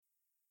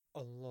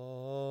Assalamu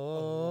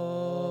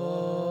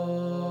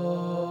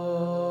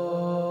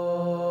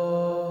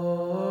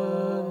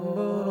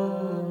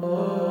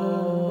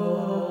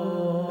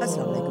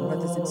alaikum,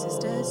 brothers and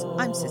sisters.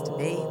 I'm Sister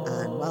B,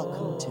 and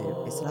welcome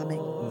to Islamic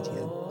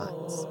Audio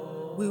Bites.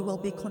 We will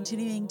be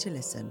continuing to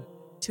listen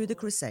to the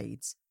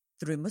Crusades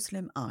through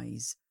Muslim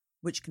eyes,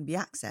 which can be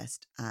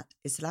accessed at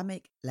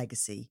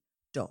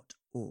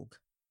islamiclegacy.org.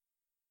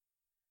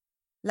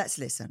 Let's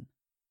listen.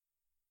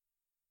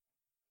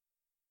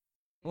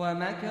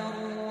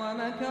 وَمَكَرُوا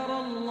وَمَكَرَ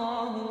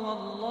اللَّهُ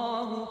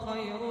وَاللَّهُ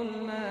خَيْرُ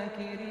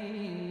الْمَاكِرِينَ.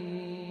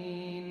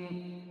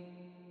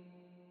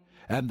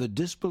 And the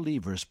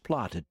disbelievers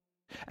plotted,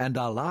 and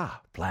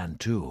Allah planned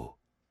too.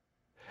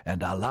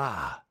 And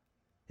Allah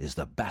is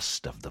the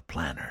best of the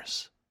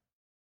planners.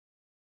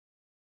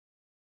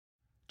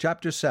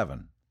 Chapter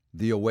 7.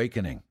 The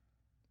Awakening.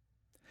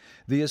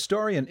 The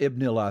historian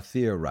Ibn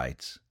al-Athir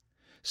writes,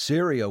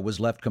 Syria was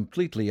left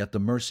completely at the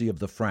mercy of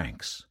the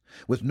Franks,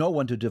 with no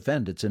one to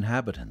defend its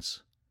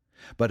inhabitants.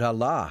 But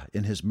Allah,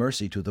 in His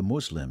mercy to the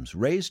Muslims,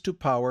 raised to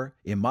power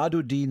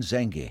Imaduddin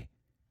Zengi.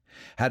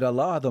 Had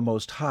Allah the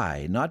Most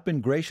High not been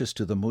gracious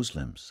to the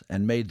Muslims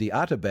and made the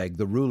Atabeg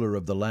the ruler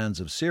of the lands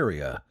of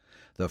Syria,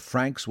 the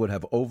Franks would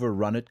have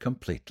overrun it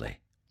completely.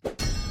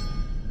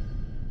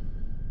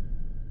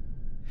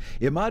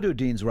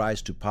 Imaduddin's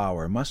rise to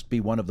power must be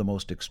one of the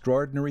most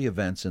extraordinary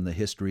events in the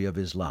history of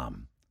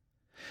Islam.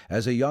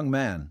 As a young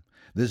man,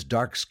 this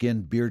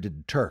dark-skinned,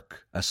 bearded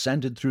Turk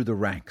ascended through the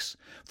ranks,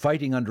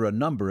 fighting under a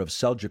number of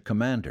Seljuk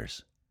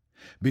commanders.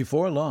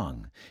 Before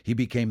long, he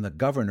became the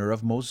governor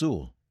of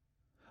Mosul.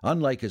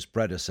 Unlike his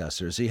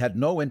predecessors, he had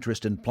no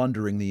interest in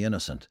plundering the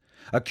innocent,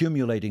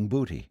 accumulating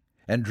booty,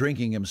 and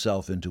drinking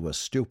himself into a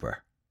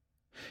stupor.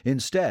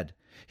 Instead,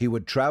 he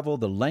would travel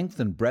the length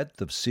and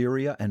breadth of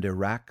Syria and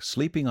Iraq,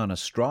 sleeping on a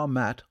straw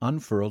mat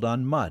unfurled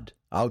on mud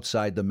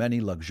outside the many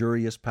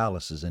luxurious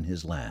palaces in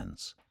his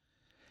lands.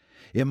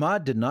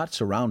 Imad did not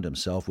surround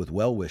himself with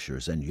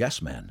well-wishers and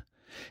yes-men.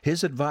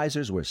 His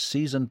advisers were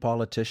seasoned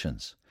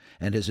politicians,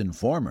 and his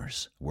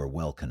informers were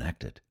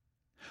well-connected.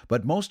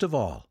 But most of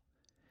all,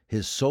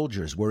 his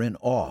soldiers were in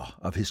awe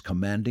of his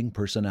commanding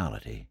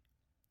personality.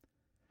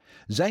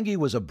 Zengi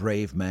was a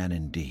brave man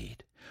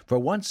indeed, for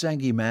once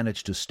Zengi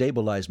managed to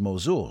stabilize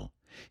Mosul,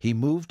 he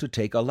moved to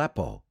take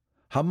Aleppo,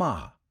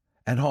 Hama,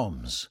 and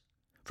Homs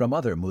from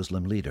other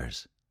Muslim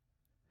leaders.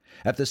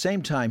 At the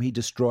same time, he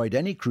destroyed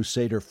any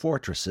Crusader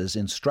fortresses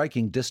in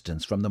striking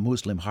distance from the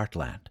Muslim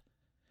heartland.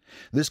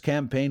 This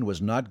campaign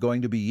was not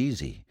going to be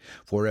easy,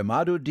 for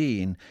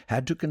Imaduddin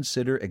had to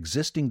consider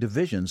existing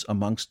divisions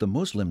amongst the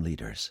Muslim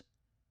leaders.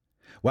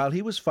 While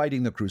he was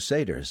fighting the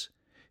Crusaders,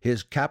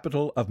 his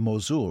capital of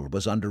Mosul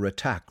was under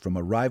attack from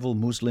a rival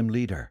Muslim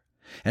leader,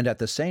 and at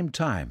the same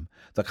time,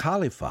 the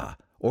Khalifa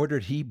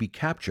ordered he be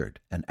captured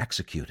and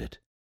executed.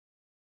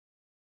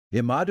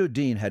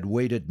 Imaduddin had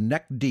waded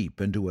neck-deep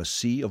into a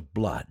sea of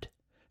blood,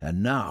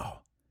 and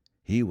now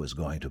he was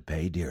going to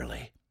pay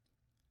dearly.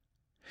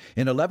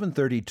 In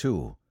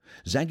 1132,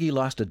 Zengi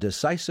lost a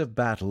decisive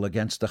battle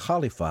against the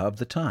Khalifa of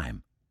the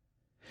time.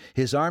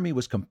 His army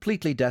was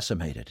completely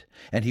decimated,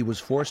 and he was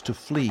forced to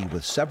flee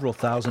with several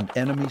thousand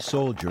enemy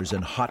soldiers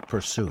in hot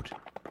pursuit.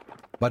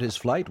 But his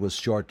flight was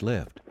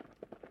short-lived.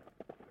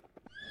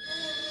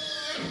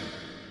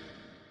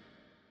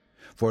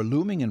 For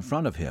looming in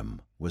front of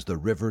him was the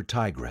river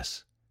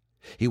Tigris.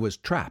 He was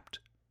trapped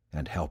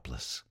and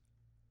helpless.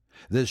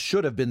 This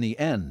should have been the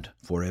end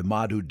for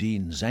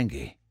Imaduddin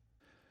Zengi.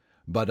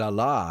 But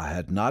Allah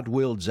had not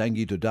willed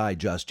Zengi to die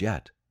just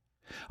yet.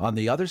 On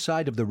the other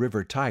side of the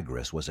river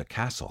Tigris was a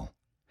castle,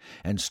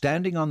 and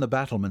standing on the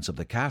battlements of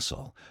the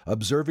castle,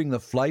 observing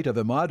the flight of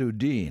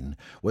Imaduddin,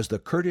 was the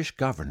Kurdish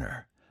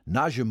governor,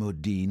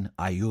 Najmuddin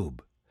Ayyub,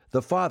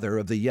 the father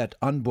of the yet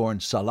unborn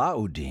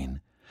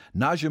Salahuddin.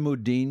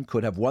 Najmuddin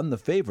could have won the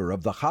favor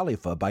of the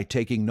Khalifa by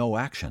taking no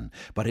action,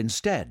 but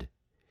instead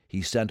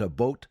he sent a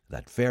boat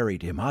that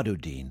ferried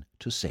Imaduddin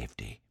to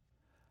safety.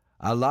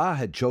 Allah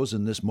had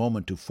chosen this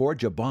moment to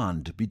forge a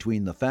bond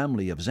between the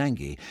family of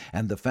Zengi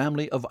and the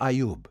family of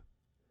Ayyub.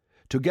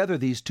 Together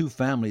these two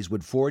families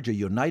would forge a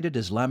united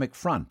Islamic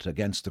front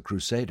against the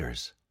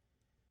Crusaders.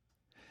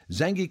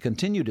 Zengi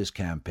continued his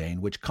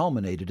campaign, which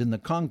culminated in the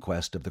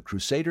conquest of the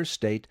Crusader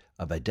state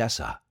of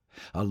Edessa,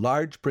 a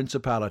large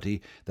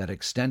principality that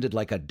extended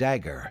like a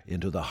dagger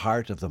into the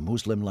heart of the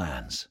Muslim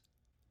lands.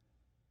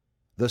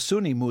 The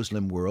Sunni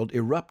Muslim world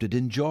erupted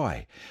in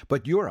joy,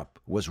 but Europe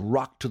was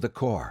rocked to the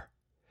core.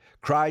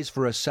 Cries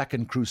for a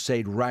second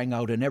crusade rang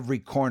out in every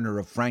corner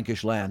of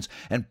Frankish lands,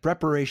 and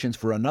preparations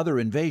for another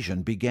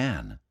invasion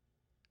began.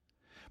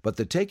 But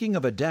the taking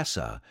of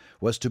Edessa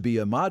was to be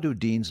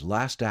Imaduddin's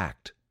last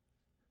act.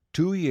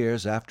 2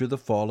 years after the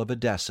fall of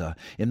Edessa,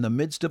 in the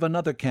midst of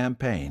another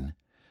campaign,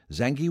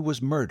 Zengi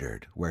was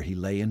murdered where he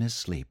lay in his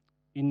sleep.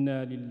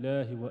 Inna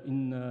lillahi wa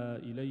inna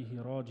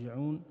ilayhi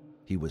raji'un.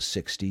 He was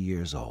 60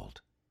 years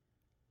old.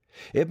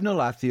 Ibn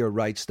al-Athir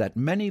writes that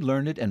many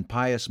learned and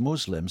pious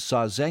Muslims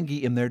saw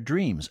Zengi in their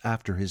dreams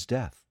after his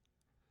death.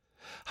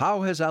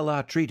 "How has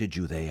Allah treated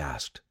you?" they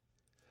asked.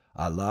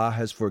 Allah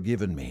has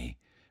forgiven me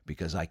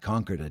because I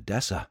conquered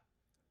Edessa."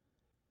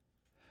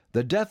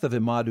 The death of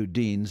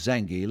Imaduddin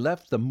Zengi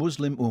left the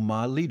Muslim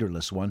Ummah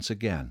leaderless once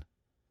again.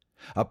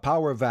 A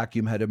power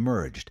vacuum had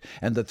emerged,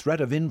 and the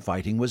threat of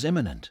infighting was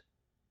imminent.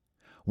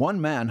 One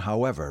man,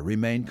 however,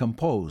 remained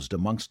composed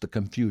amongst the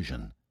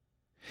confusion.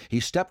 He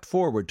stepped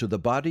forward to the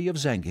body of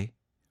Zengi,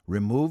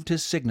 removed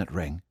his signet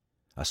ring,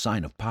 a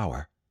sign of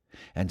power,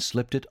 and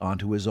slipped it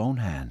onto his own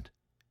hand.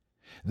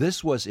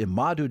 This was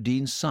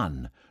Imaduddin's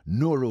son,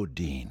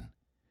 Nuruddin.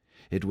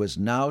 It was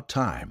now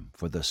time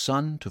for the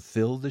son to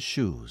fill the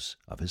shoes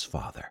of his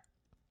father.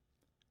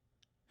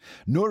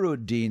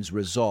 Nuruddin's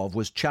resolve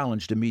was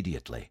challenged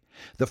immediately.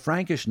 The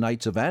Frankish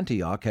knights of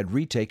Antioch had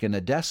retaken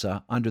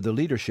Edessa under the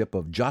leadership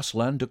of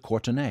Jocelyn de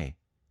Courtenay,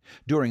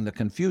 during the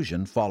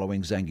confusion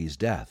following Zengi's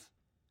death.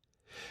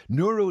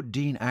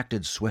 Nuruddin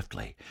acted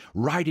swiftly,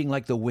 riding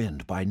like the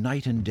wind by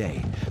night and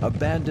day,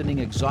 abandoning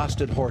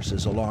exhausted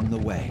horses along the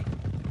way.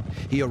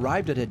 He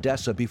arrived at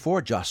Edessa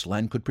before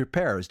Jocelyn could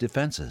prepare his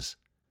defenses.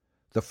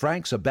 The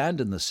Franks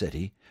abandoned the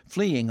city,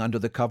 fleeing under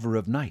the cover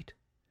of night.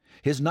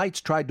 His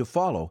knights tried to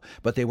follow,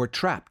 but they were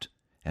trapped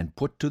and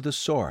put to the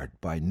sword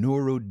by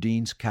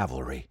Nuruddin's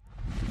cavalry.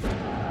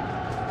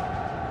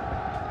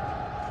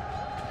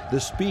 The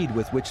speed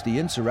with which the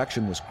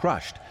insurrection was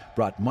crushed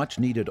brought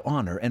much-needed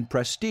honor and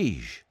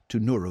prestige to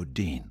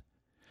Nuruddin.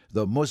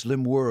 The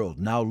Muslim world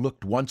now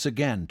looked once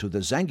again to the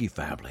Zengi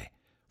family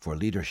for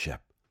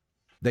leadership.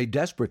 They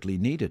desperately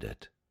needed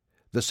it.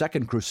 The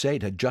Second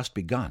Crusade had just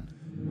begun.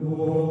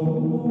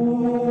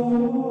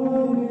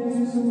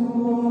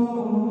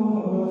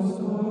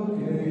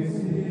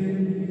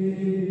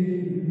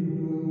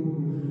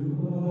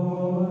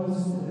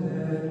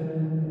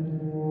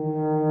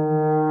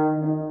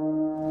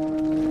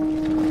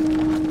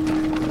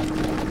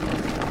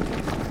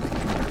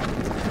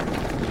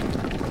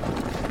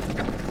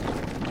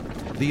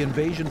 The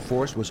invasion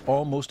force was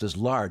almost as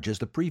large as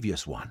the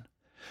previous one.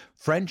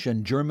 French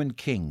and German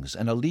kings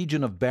and a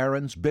legion of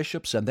barons,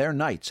 bishops, and their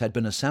knights had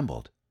been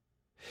assembled.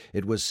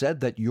 It was said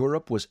that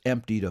Europe was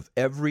emptied of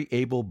every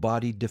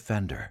able-bodied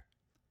defender.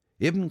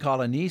 Ibn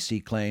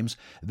Qalanisi claims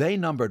they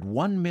numbered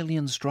 1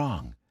 million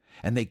strong,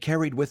 and they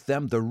carried with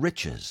them the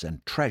riches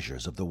and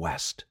treasures of the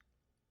West.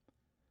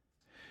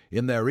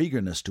 In their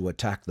eagerness to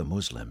attack the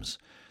Muslims,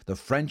 the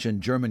French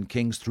and German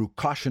kings threw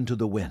caution to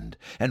the wind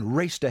and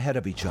raced ahead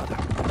of each other.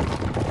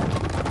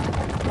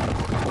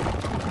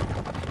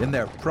 In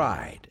their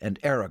pride and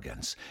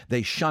arrogance,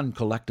 they shunned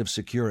collective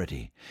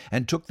security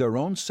and took their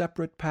own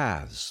separate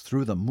paths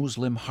through the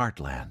Muslim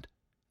heartland.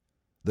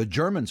 The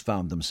Germans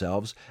found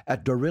themselves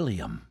at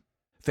Dorylium,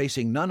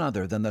 facing none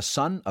other than the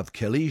son of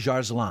Kilij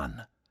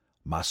Arslan,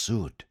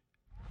 Masud.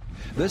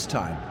 This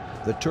time,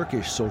 the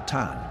Turkish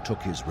Sultan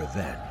took his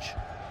revenge.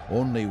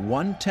 Only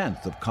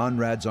 1/10 of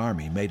Conrad's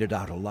army made it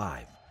out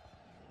alive.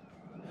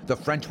 The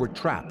French were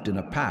trapped in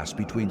a pass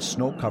between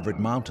snow-covered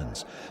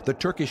mountains. The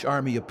Turkish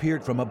army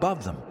appeared from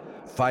above them,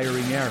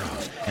 firing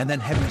arrows and then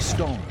heavy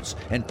stones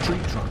and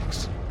tree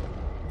trunks.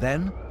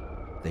 Then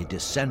they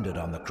descended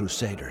on the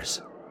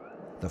Crusaders.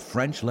 The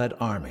French-led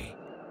army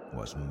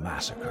was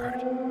massacred.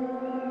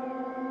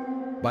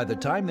 By the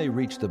time they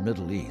reached the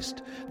Middle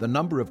East, the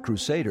number of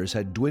Crusaders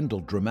had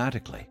dwindled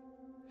dramatically,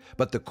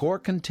 but the core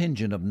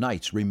contingent of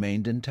knights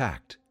remained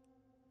intact.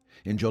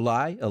 In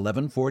July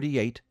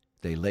 1148,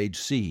 they laid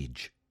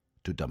siege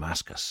to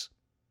Damascus.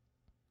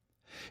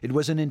 It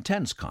was an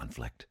intense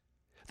conflict.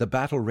 The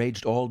battle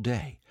raged all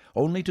day,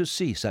 only to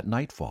cease at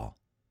nightfall.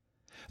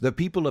 The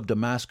people of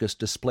Damascus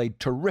displayed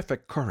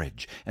terrific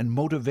courage and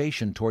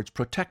motivation towards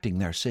protecting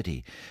their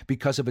city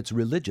because of its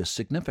religious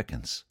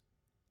significance.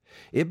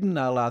 Ibn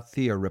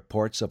al-Athir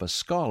reports of a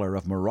scholar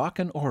of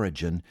Moroccan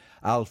origin,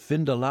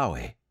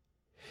 al-Findalawi.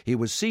 He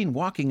was seen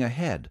walking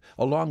ahead,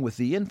 along with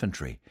the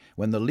infantry,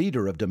 when the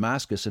leader of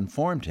Damascus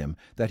informed him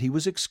that he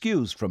was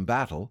excused from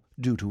battle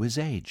due to his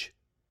age.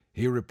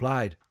 He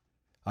replied,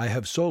 "I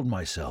have sold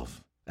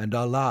myself, and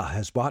Allah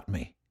has bought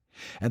me."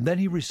 And then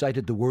he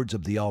recited the words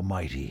of the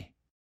Almighty.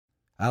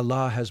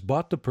 Allah has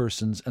bought the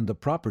persons and the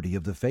property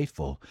of the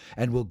faithful,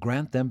 and will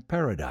grant them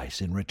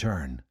paradise in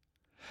return.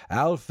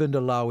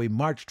 Al-Findalawi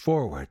marched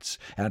forwards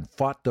and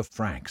fought the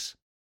Franks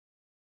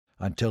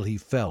until he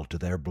fell to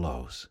their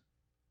blows.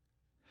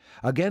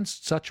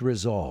 Against such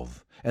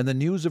resolve, and the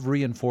news of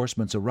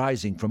reinforcements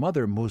arising from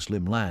other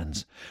Muslim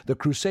lands, the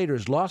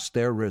Crusaders lost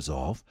their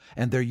resolve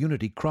and their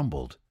unity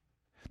crumbled.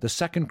 The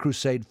Second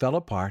Crusade fell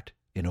apart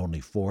in only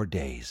 4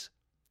 days.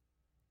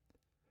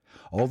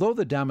 Although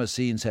the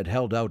Damascenes had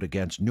held out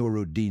against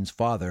Nuruddin's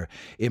father,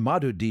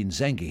 Imaduddin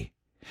Zengi,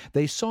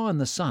 they saw in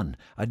the son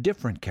a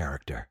different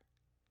character.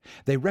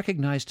 They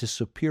recognized his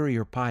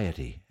superior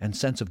piety and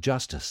sense of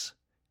justice.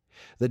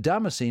 The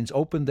Damascenes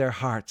opened their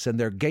hearts and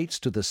their gates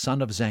to the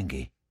son of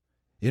Zengi.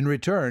 In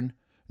return,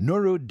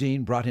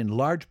 Nuruddin brought in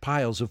large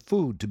piles of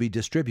food to be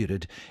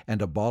distributed and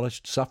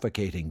abolished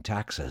suffocating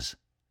taxes.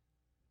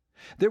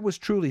 There was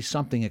truly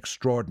something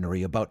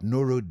extraordinary about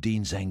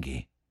Nuruddin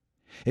Zengi.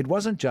 It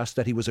wasn't just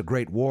that he was a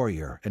great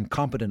warrior and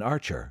competent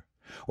archer,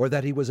 or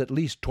that he was at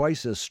least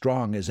twice as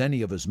strong as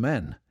any of his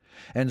men,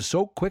 and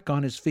so quick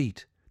on his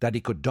feet that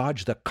he could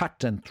dodge the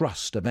cut and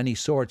thrust of any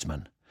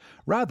swordsman.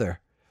 Rather,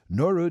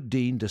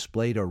 Nur-ud-Din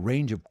displayed a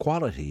range of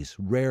qualities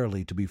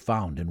rarely to be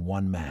found in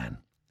one man.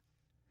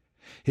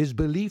 His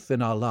belief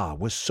in Allah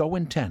was so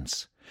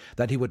intense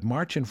that he would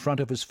march in front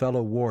of his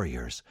fellow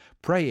warriors,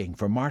 praying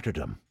for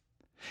martyrdom,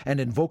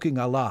 and invoking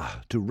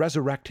Allah to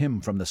resurrect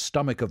him from the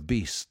stomach of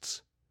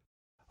beasts.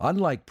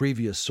 Unlike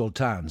previous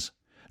sultans,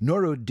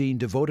 Nur-ud-Din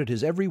devoted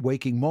his every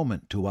waking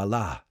moment to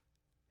Allah.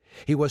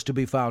 He was to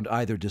be found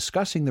either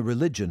discussing the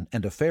religion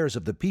and affairs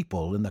of the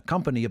people in the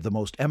company of the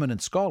most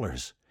eminent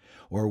scholars,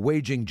 or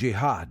waging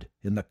jihad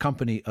in the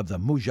company of the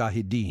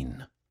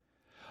mujahideen.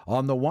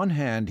 On the one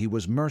hand, he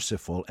was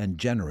merciful and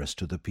generous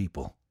to the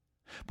people,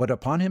 but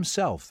upon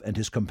himself and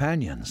his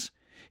companions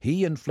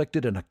he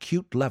inflicted an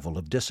acute level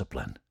of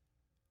discipline.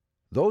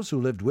 Those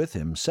who lived with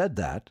him said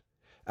that,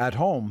 at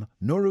home,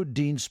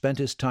 Nur-ud-Din spent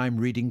his time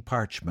reading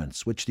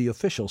parchments which the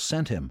officials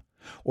sent him,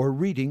 or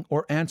reading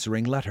or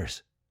answering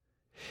letters.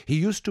 He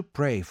used to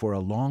pray for a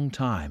long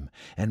time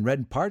and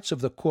read parts of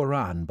the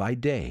Quran by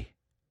day.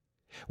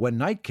 When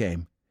night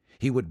came,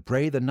 he would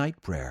pray the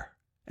night prayer,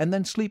 and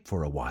then sleep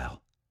for a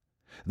while.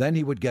 Then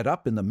he would get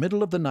up in the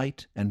middle of the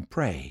night and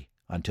pray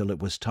until it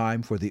was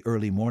time for the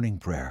early morning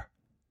prayer.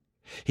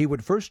 He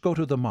would first go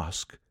to the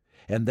mosque,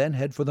 and then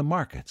head for the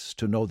markets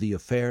to know the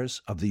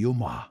affairs of the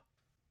Ummah.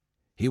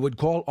 He would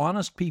call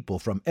honest people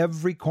from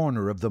every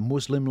corner of the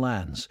Muslim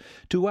lands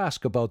to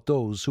ask about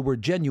those who were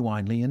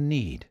genuinely in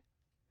need.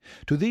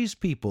 To these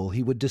people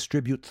he would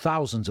distribute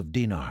thousands of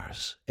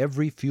dinars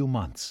every few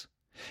months,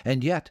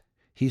 and yet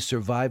he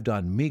survived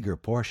on meager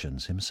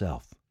portions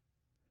himself.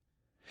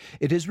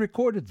 It is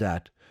recorded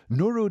that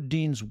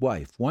Nur-ud-Din's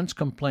wife once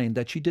complained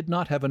that she did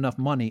not have enough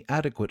money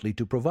adequately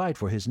to provide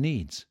for his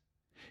needs.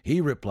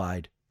 He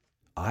replied,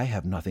 "I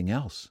have nothing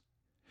else.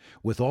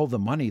 With all the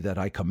money that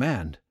I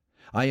command,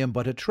 I am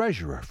but a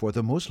treasurer for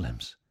the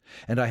Muslims,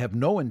 and I have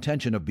no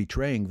intention of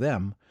betraying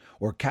them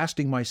or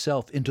casting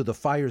myself into the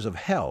fires of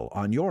hell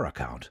on your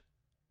account."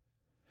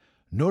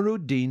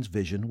 Nur-ud-Din's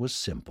vision was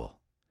simple: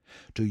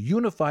 to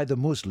unify the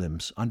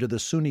Muslims under the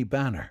Sunni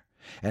banner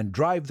and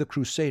drive the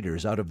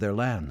Crusaders out of their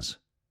lands.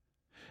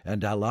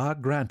 And Allah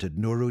granted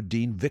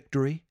Nur-ud-Din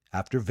victory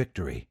after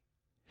victory.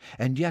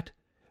 And yet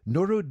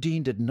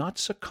Nur-ud-Din did not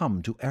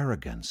succumb to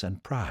arrogance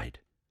and pride,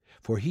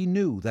 for he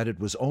knew that it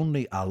was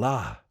only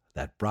Allah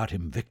that brought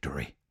him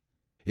victory.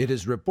 It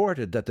is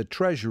reported that the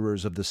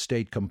treasurers of the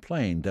state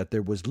complained that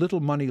there was little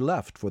money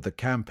left for the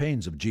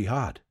campaigns of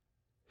jihad.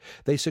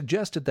 They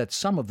suggested that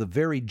some of the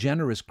very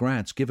generous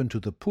grants given to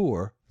the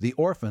poor, the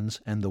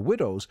orphans, and the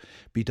widows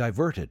be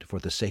diverted for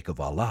the sake of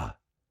Allah.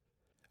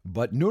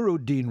 But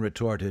Nur-ud-Din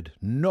retorted,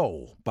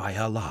 "No, by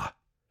Allah!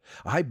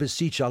 I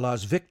beseech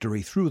Allah's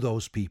victory through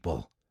those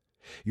people.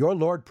 Your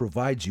Lord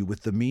provides you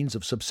with the means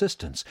of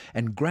subsistence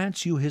and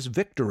grants you his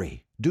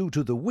victory due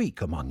to the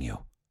weak among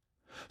you.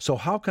 So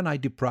how can I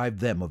deprive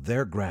them of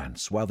their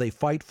grants while they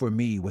fight for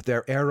me with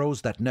their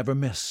arrows that never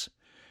miss,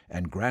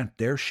 and grant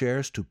their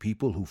shares to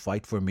people who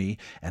fight for me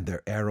and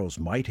their arrows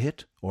might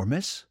hit or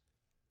miss?"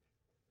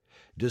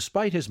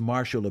 Despite his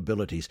martial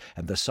abilities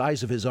and the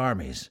size of his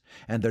armies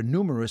and the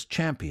numerous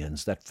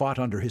champions that fought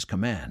under his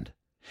command,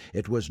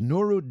 it was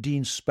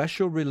Nur-ud-Din's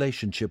special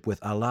relationship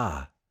with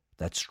Allah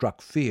that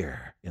struck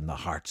fear in the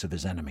hearts of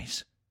his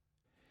enemies.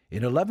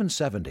 In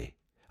 1170,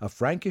 a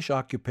Frankish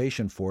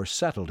occupation force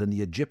settled in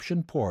the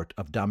Egyptian port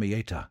of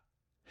Damietta.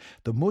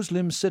 The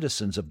Muslim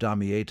citizens of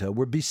Damietta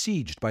were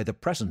besieged by the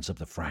presence of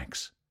the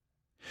Franks.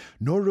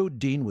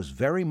 Nur-ud-Din was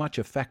very much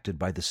affected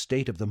by the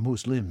state of the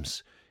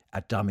Muslims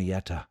at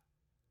Damietta.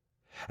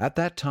 At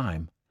that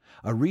time,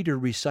 a reader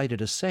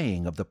recited a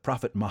saying of the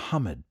Prophet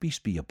Muhammad, peace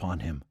be upon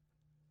him.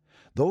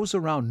 Those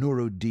around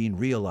Nur-ud-Din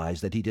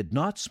realized that he did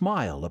not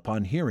smile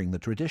upon hearing the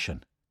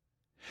tradition.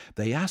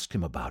 They asked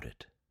him about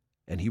it,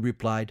 and he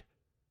replied,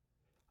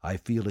 "I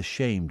feel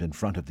ashamed in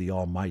front of the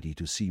Almighty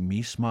to see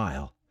me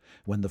smile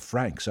when the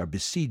Franks are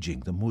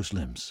besieging the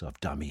Muslims of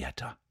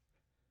Damietta."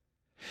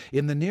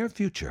 In the near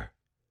future,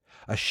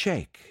 a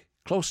sheikh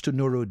close to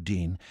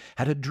Nur-ud-Din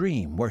had a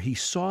dream where he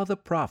saw the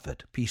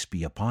Prophet, peace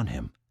be upon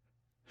him.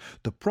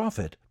 The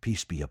Prophet,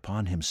 peace be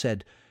upon him,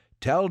 said,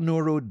 "Tell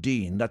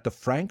Nur-ud-Din that the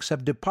Franks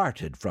have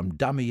departed from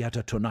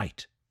Damietta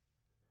tonight."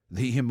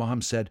 The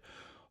Imam said,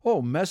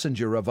 "O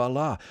Messenger of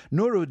Allah,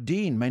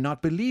 Nur-ud-Din may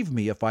not believe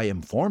me if I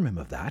inform him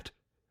of that.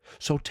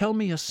 So tell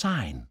me a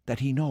sign that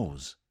he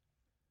knows."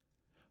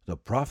 The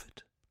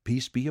Prophet,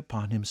 peace be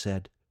upon him,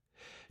 said,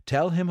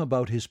 "Tell him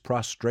about his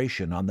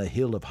prostration on the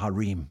hill of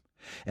Harim,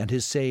 and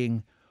his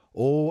saying,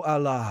 'O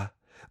Allah,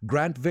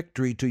 grant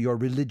victory to your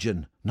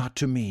religion, not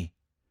to me.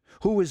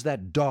 Who is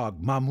that dog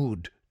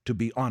Mahmud to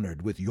be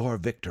honored with your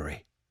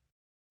victory?'"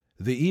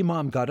 The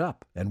Imam got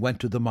up and went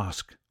to the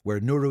mosque, where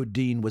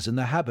Nur-ud-Din was in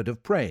the habit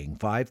of praying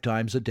 5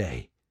 times a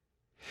day.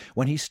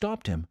 When he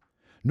stopped him,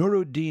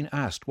 Nur-ud-Din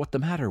asked what the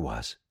matter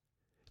was.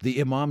 The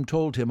Imam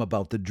told him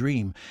about the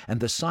dream and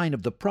the sign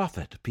of the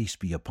Prophet, peace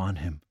be upon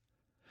him.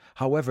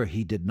 However,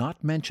 he did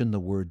not mention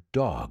the word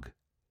dog.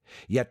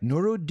 Yet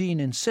Nur-ud-Din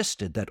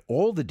insisted that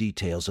all the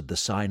details of the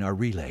sign are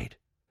relayed.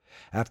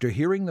 After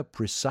hearing the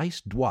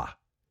precise dua,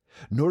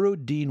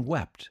 Nur-ud-Din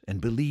wept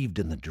and believed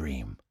in the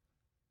dream.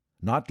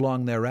 Not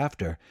long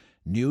thereafter,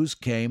 news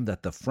came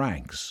that the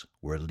Franks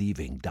were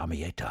leaving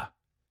Damietta.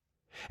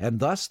 And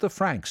thus the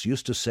Franks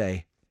used to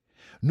say,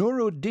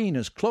 "Nur-ud-Din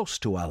is close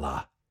to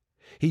Allah.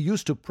 He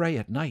used to pray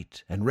at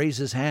night and raise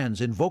his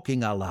hands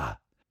invoking Allah.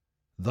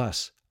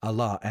 Thus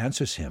Allah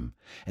answers him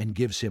and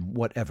gives him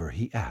whatever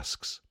he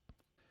asks."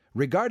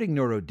 Regarding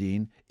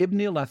Nur-ud-Din,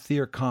 Ibn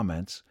al-Athir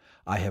comments,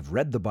 "I have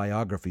read the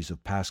biographies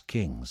of past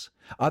kings.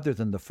 Other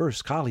than the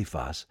first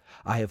caliphs,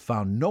 I have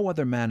found no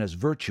other man as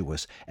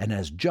virtuous and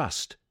as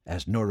just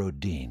as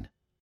Nur-ud-Din."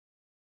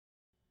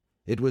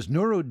 It was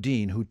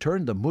Nur-ud-Din who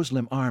turned the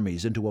Muslim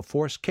armies into a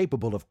force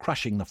capable of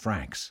crushing the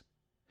Franks.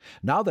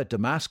 Now that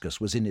Damascus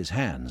was in his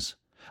hands,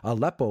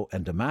 Aleppo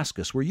and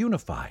Damascus were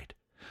unified,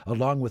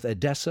 along with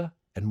Edessa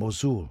and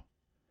Mosul.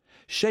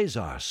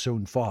 Shazar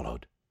soon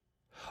followed.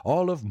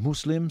 All of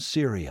Muslim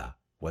Syria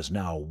was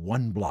now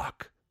one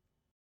block.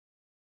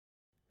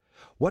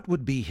 What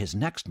would be his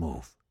next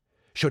move?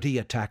 Should he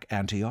attack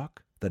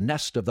Antioch, the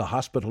nest of the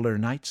Hospitaller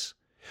Knights,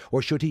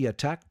 or should he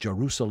attack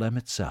Jerusalem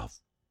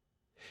itself?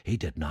 He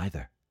did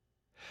neither.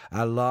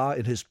 Allah,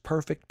 in his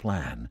perfect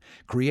plan,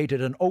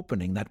 created an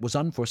opening that was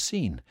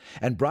unforeseen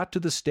and brought to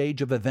the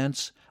stage of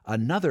events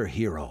another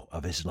hero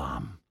of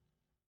Islam.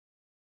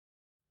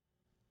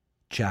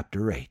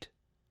 Chapter 8.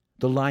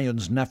 The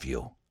Lion's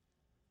Nephew.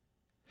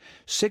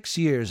 6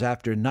 years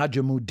after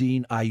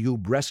Najm-ud-Din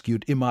Ayyub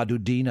rescued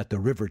Imad-ud-Din at the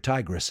river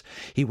Tigris,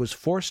 he was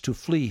forced to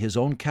flee his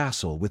own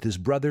castle with his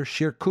brother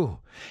Shirkuh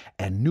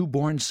and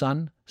newborn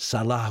son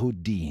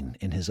Salah-ud-Din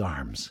in his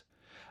arms.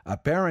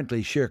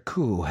 Apparently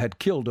Shirkuh had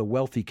killed a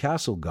wealthy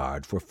castle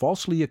guard for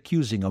falsely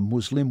accusing a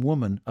Muslim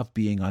woman of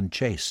being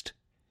unchaste.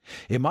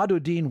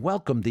 Imad-ud-Din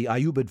welcomed the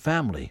Ayyubid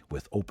family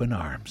with open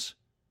arms.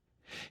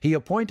 He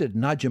appointed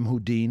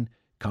Najm-ud-Din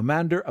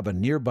commander of a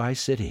nearby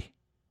city.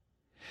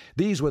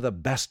 These were the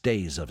best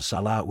days of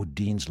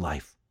Salah-ud-Din's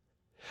life.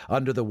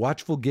 Under the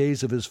watchful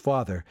gaze of his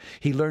father,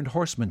 he learned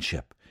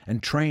horsemanship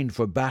and trained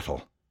for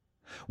battle.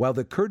 While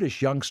the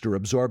Kurdish youngster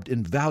absorbed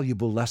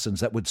invaluable lessons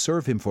that would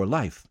serve him for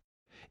life,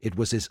 it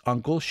was his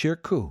uncle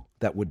Shirkuh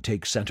that would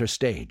take center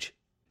stage.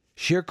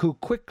 Shirkuh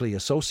quickly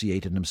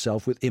associated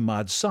himself with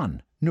Imad's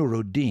son,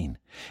 Nur-ud-Din,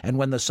 and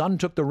when the son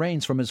took the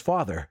reins from his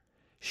father,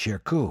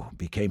 Shirkuh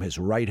became his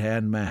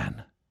right-hand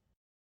man.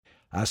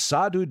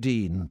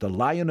 Asad-ud-Din, the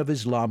Lion of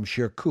Islam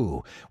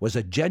Shirkuh, was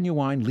a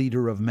genuine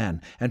leader of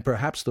men and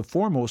perhaps the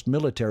foremost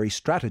military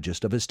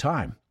strategist of his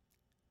time.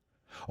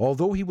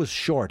 Although he was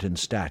short in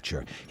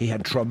stature, he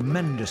had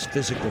tremendous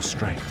physical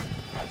strength.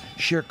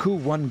 Shirkuh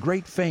won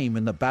great fame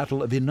in the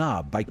Battle of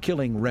Inab by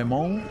killing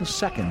Raymond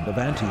II of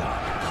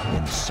Antioch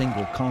in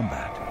single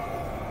combat.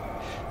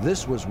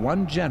 This was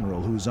one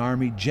general whose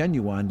army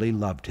genuinely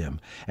loved him,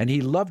 and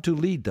he loved to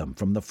lead them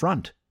from the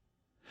front.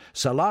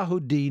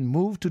 Salah-ud-Din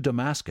moved to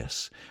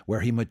Damascus,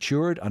 where he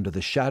matured under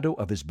the shadow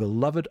of his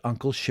beloved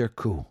uncle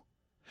Shirkuh.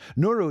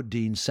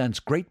 Nur-ud-Din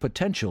sensed great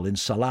potential in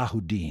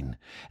Salah-ud-Din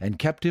and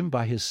kept him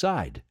by his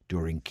side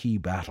during key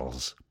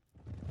battles.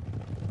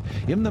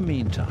 In the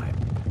meantime,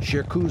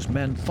 Shirkuh's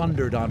men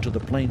thundered onto the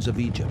plains of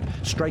Egypt,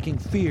 striking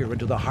fear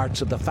into the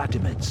hearts of the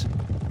Fatimids.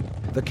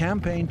 The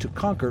campaign to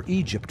conquer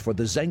Egypt for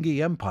the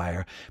Zengi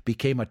Empire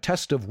became a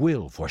test of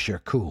will for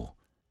Shirkuh,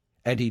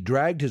 and he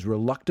dragged his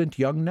reluctant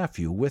young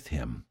nephew with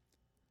him.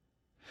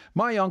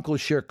 My uncle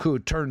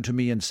Shirkuh turned to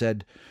me and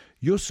said,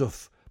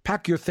 "Yusuf,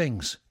 pack your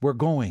things, we're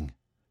going."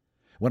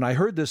 When I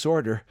heard this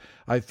order,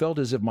 I felt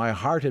as if my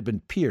heart had been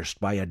pierced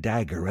by a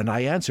dagger, and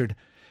I answered,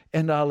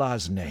 "In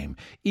Allah's name,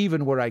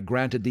 even were I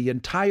granted the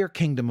entire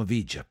kingdom of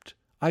Egypt,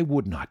 I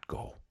would not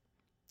go."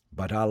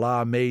 But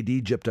Allah made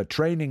Egypt a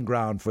training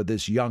ground for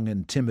this young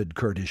and timid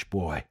Kurdish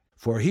boy,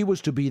 for he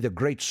was to be the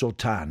great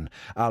Sultan,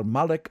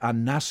 Al-Malik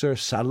an-Nasr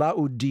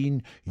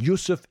Salah-ud-Din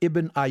Yusuf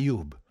ibn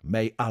Ayyub.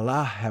 May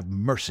Allah have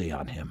mercy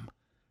on him.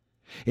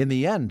 In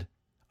the end,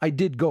 I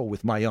did go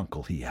with my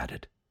uncle, he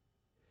added.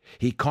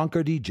 He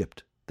conquered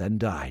Egypt, then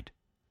died.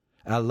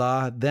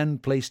 Allah then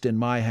placed in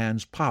my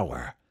hands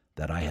power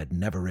that I had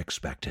never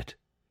expected.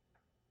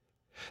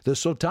 The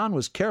Sultan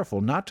was careful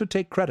not to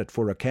take credit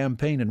for a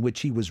campaign in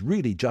which he was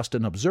really just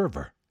an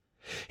observer.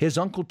 His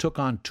uncle took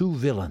on two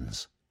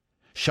villains: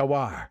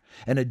 Shawar,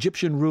 an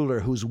Egyptian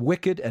ruler whose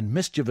wicked and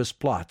mischievous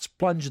plots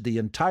plunged the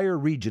entire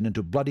region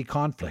into bloody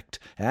conflict,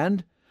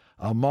 and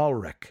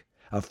Amalric,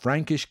 a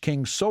Frankish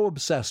king so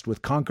obsessed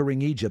with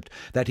conquering Egypt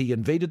that he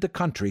invaded the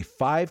country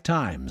 5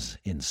 times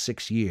in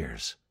 6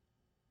 years.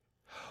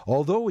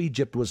 Although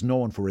Egypt was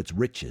known for its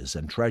riches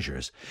and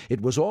treasures,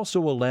 it was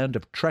also a land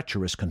of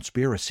treacherous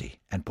conspiracy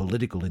and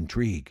political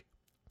intrigue.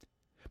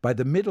 By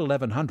the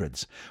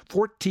mid-1100s,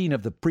 14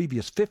 of the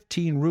previous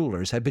 15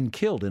 rulers had been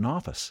killed in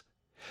office,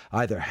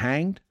 either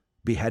hanged,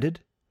 beheaded,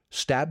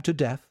 stabbed to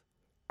death,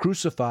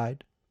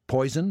 crucified,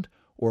 poisoned,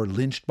 or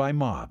lynched by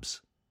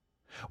mobs.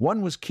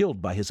 One was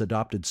killed by his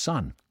adopted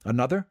son,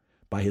 another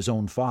by his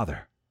own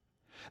father.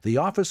 The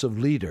office of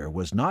leader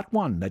was not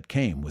one that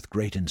came with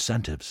great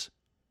incentives.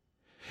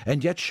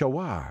 And yet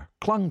Shawar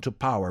clung to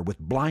power with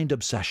blind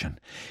obsession.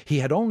 He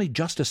had only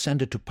just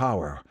ascended to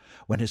power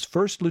when his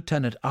first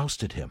lieutenant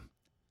ousted him.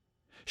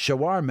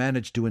 Shawar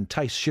managed to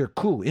entice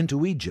Shirkuh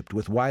into Egypt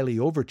with wily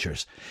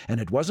overtures,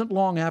 and it wasn't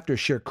long after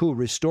Shirkuh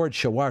restored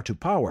Shawar to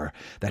power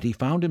that he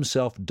found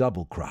himself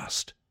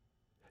double-crossed.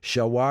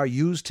 Shawar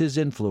used his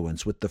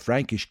influence with the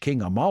Frankish king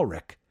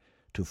Amalric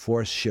to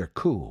force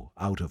Shirkuh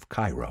out of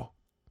Cairo.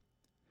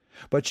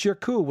 But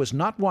Shirkuh was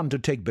not one to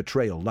take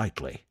betrayal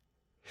lightly.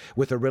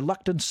 With a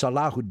reluctant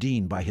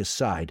Salahuddin by his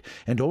side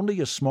and only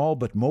a small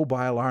but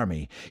mobile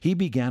army, he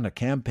began a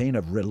campaign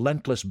of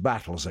relentless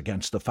battles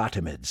against the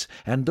Fatimids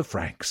and the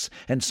Franks,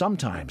 and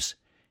sometimes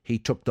he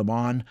took them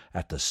on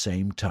at the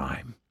same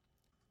time.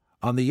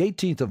 On the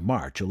 18th of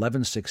March,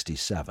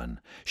 1167,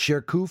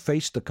 Shirkuh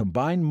faced the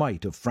combined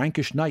might of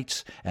Frankish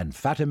knights and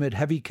Fatimid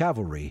heavy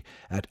cavalry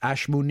at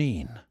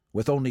Ashmunin,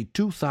 with only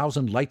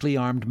 2,000 lightly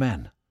armed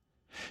men.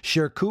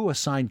 Shirkuh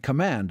assigned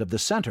command of the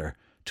center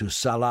to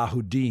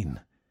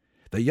Salahuddin.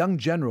 The young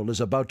general is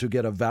about to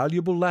get a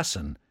valuable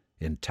lesson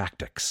in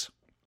tactics.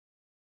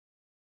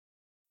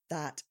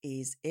 That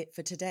is it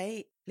for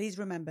today. Please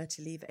remember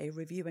to leave a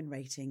review and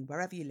rating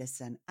wherever you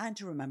listen, and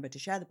to remember to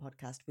share the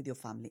podcast with your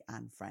family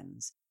and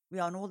friends. We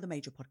are on all the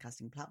major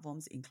podcasting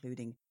platforms,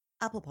 including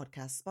Apple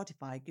Podcasts,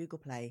 Spotify, Google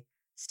Play,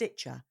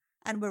 Stitcher,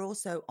 and we're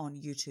also on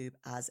YouTube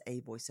as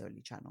a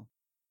voice-only channel.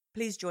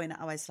 Please join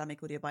our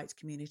Islamic Audio Bites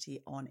community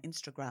on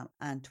Instagram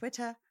and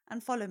Twitter,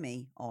 and follow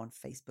me on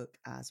Facebook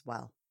as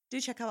well. Do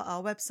check out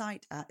our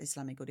website at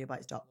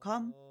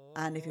islamicaudiobites.com,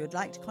 and if you would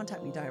like to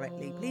contact me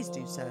directly, please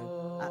do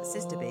so at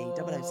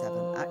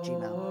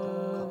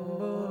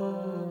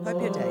sisterb007@gmail.com.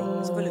 Hope your day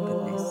is full of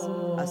goodness.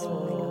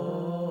 Assalamu alaikum.